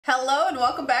Hello and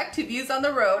welcome back to Views on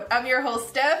the Road. I'm your host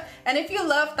Steph, and if you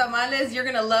love tamales, you're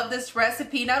gonna love this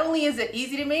recipe. Not only is it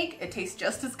easy to make, it tastes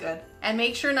just as good. And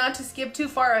make sure not to skip too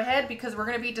far ahead because we're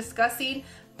gonna be discussing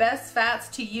best fats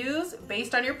to use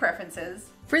based on your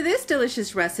preferences. For this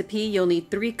delicious recipe, you'll need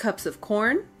 3 cups of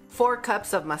corn, 4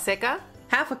 cups of maseca,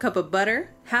 half a cup of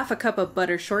butter, half a cup of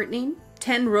butter shortening,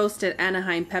 10 roasted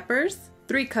Anaheim peppers,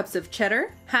 3 cups of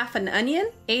cheddar, half an onion,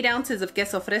 8 ounces of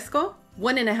queso fresco,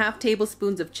 1.5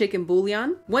 tablespoons of chicken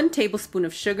bouillon, 1 tablespoon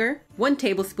of sugar, 1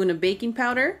 tablespoon of baking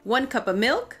powder, 1 cup of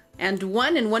milk, and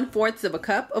 1 1/4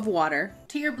 cup of water.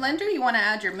 To your blender, you want to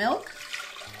add your milk,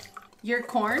 your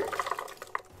corn,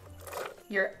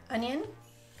 your onion,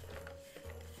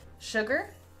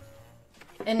 sugar,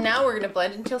 and now we're going to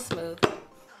blend until smooth.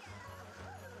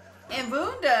 And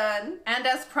boom, done. And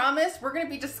as promised, we're going to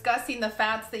be discussing the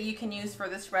fats that you can use for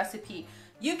this recipe.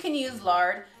 You can use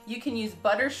lard, you can use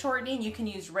butter shortening, you can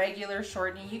use regular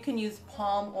shortening, you can use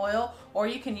palm oil, or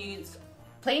you can use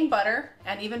plain butter,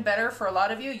 and even better for a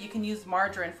lot of you, you can use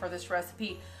margarine for this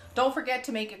recipe. Don't forget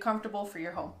to make it comfortable for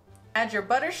your home. Add your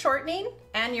butter shortening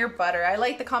and your butter. I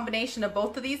like the combination of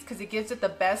both of these because it gives it the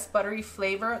best buttery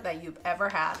flavor that you've ever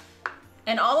had.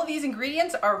 And all of these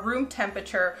ingredients are room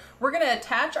temperature. We're gonna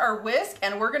attach our whisk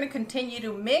and we're gonna continue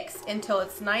to mix until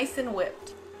it's nice and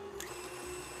whipped.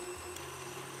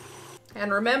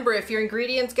 And remember, if your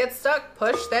ingredients get stuck,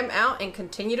 push them out and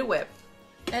continue to whip.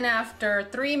 And after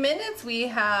 3 minutes, we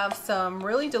have some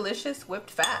really delicious whipped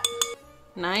fat.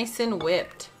 Nice and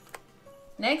whipped.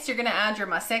 Next, you're gonna add your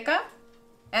maseca.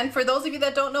 And for those of you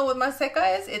that don't know what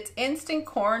maseca is, it's instant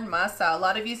corn masa. A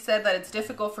lot of you said that it's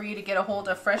difficult for you to get a hold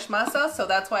of fresh masa, so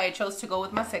that's why I chose to go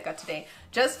with maseca today.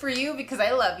 Just for you, because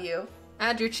I love you.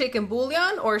 Add your chicken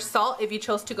bouillon or salt if you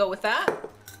chose to go with that.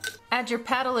 Add your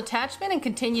paddle attachment and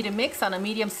continue to mix on a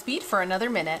medium speed for another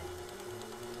minute.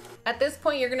 At this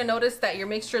point, you're gonna notice that your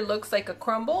mixture looks like a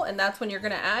crumble, and that's when you're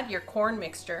gonna add your corn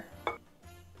mixture.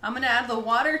 I'm gonna add the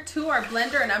water to our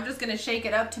blender, and I'm just gonna shake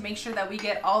it up to make sure that we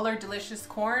get all our delicious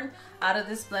corn out of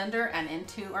this blender and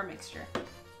into our mixture.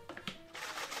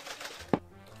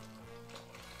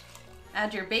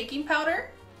 Add your baking powder.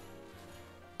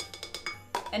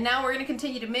 And now we're gonna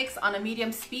continue to mix on a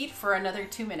medium speed for another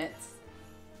 2 minutes.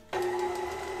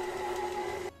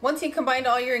 Once you combined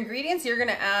all your ingredients, you're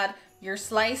gonna add your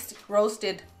sliced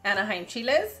roasted Anaheim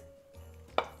chiles.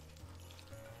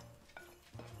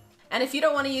 And if you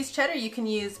don't want to use cheddar, you can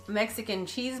use Mexican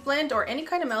cheese blend or any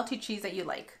kind of melty cheese that you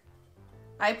like.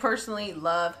 I personally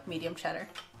love medium cheddar.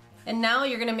 And now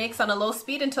you're gonna mix on a low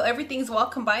speed until everything's well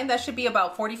combined. That should be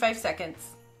about 45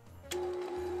 seconds.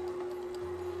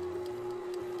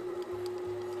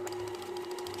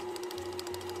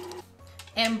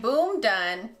 And boom,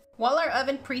 done. While our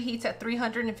oven preheats at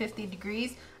 350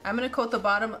 degrees, I'm gonna coat the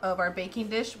bottom of our baking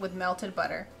dish with melted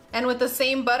butter. And with the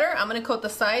same butter, I'm gonna coat the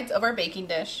sides of our baking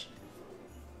dish.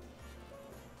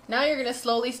 Now you're gonna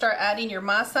slowly start adding your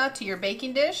masa to your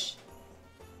baking dish.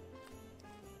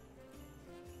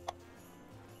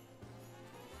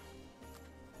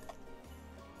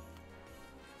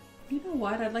 You know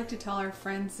what? I'd like to tell our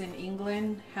friends in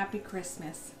England, Happy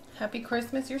Christmas. Happy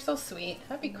Christmas, you're so sweet.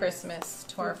 Happy Christmas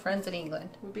to our friends in England.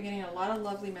 We've been getting a lot of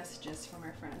lovely messages from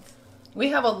our friends. We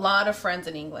have a lot of friends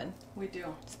in England. We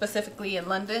do. Specifically in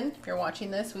London. If you're watching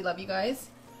this, we love you guys.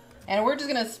 And we're just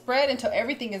gonna spread until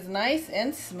everything is nice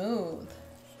and smooth.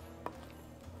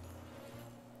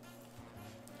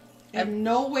 In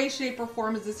no way, shape, or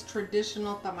form is this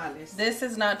traditional tamales. This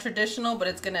is not traditional, but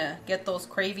it's gonna get those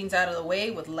cravings out of the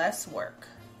way with less work.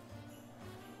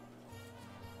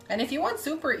 And if you want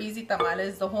super easy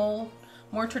tamales, the whole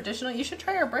more traditional, you should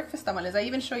try our breakfast tamales. I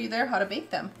even show you there how to bake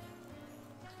them.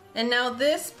 And now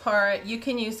this part, you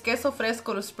can use queso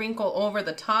fresco to sprinkle over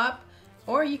the top,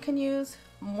 or you can use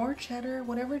more cheddar,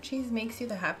 whatever cheese makes you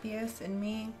the happiest. And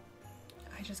me,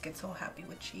 I just get so happy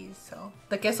with cheese. So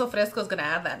the queso fresco is gonna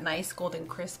add that nice golden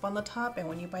crisp on the top, and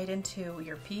when you bite into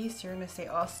your piece, you're gonna say,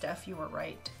 oh Steph, you were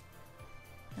right.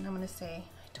 And I'm gonna say,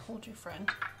 I told you,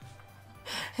 friend.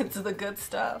 It's the good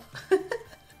stuff.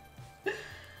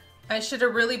 I should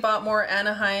have really bought more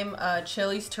Anaheim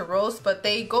chilies to roast, but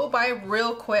they go by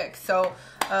real quick. So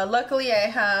luckily I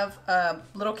have a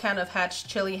little can of hatch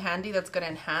chili handy that's gonna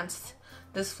enhance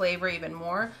this flavor even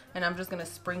more, and I'm just gonna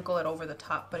sprinkle it over the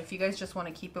top. But if you guys just want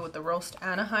to keep it with the roast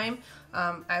Anaheim,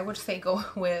 I would say go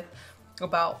with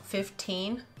about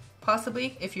 15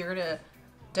 possibly if you're gonna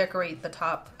decorate the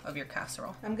top of your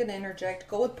casserole. I'm gonna interject.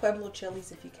 Go with Pueblo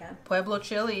chilies if you can. Pueblo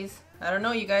chilies. I don't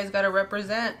know, you guys gotta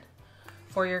represent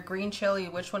for your green chili.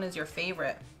 Which one is your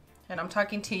favorite? And I'm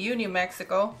talking to you, New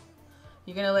Mexico.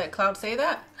 You gonna let Cloud say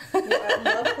that? Yeah, I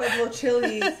love Pueblo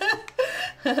chilies.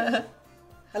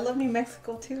 I love New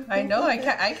Mexico too. I know, I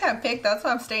can't pick. That's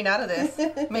why I'm staying out of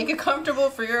this. Make it comfortable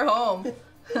for your home.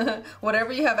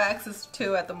 Whatever you have access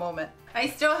to at the moment. I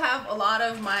still have a lot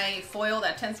of my foil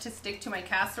that tends to stick to my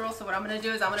casserole. So what I'm gonna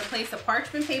do is I'm gonna place a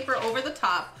parchment paper over the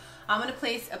top. I'm gonna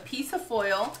place a piece of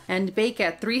foil and bake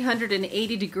at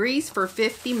 380 degrees for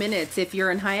 50 minutes. If you're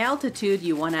in high altitude,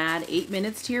 you wanna add 8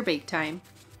 minutes to your bake time.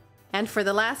 And for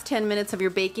the last 10 minutes of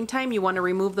your baking time, you want to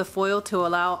remove the foil to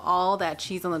allow all that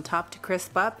cheese on the top to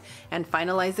crisp up and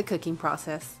finalize the cooking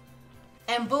process.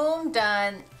 And boom,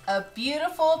 done. A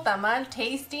beautiful tamal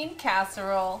tasting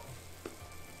casserole.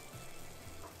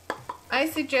 I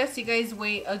suggest you guys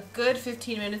wait a good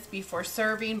 15 minutes before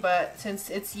serving, but since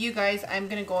it's you guys, I'm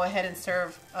going to go ahead and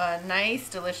serve a nice,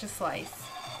 delicious slice.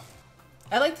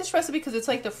 I like this recipe because it's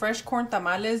like the fresh corn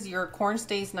tamales. Your corn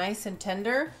stays nice and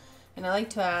tender. And I like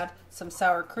to add some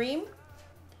sour cream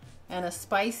and a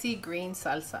spicy green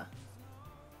salsa.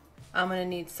 I'm gonna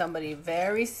need somebody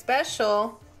very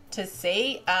special to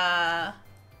say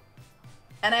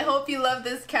And I hope you love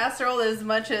this casserole as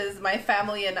much as my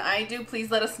family and I do.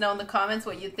 Please let us know in the comments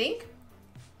what you think.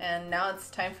 And now it's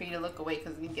time for you to look away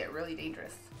because it can get really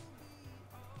dangerous.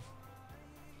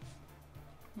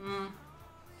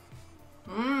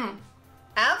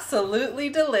 Absolutely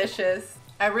delicious.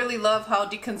 I really love how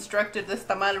deconstructed this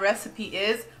tamal recipe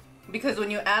is because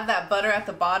when you add that butter at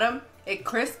the bottom, it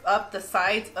crisps up the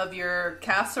sides of your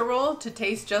casserole to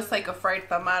taste just like a fried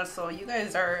tamal. So you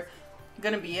guys are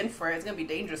gonna be in for it. It's gonna be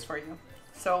dangerous for you.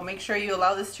 So make sure you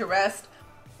allow this to rest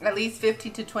at least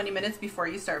 15 to 20 minutes before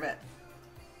you serve it.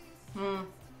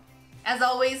 As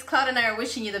always, Cloud and I are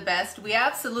wishing you the best. We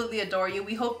absolutely adore you.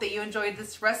 We hope that you enjoyed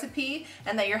this recipe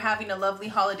and that you're having a lovely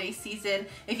holiday season.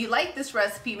 If you like this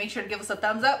recipe, make sure to give us a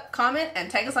thumbs up, comment,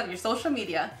 and tag us on your social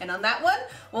media. And on that one,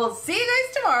 we'll see you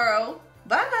guys tomorrow.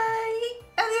 Bye!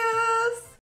 Adios!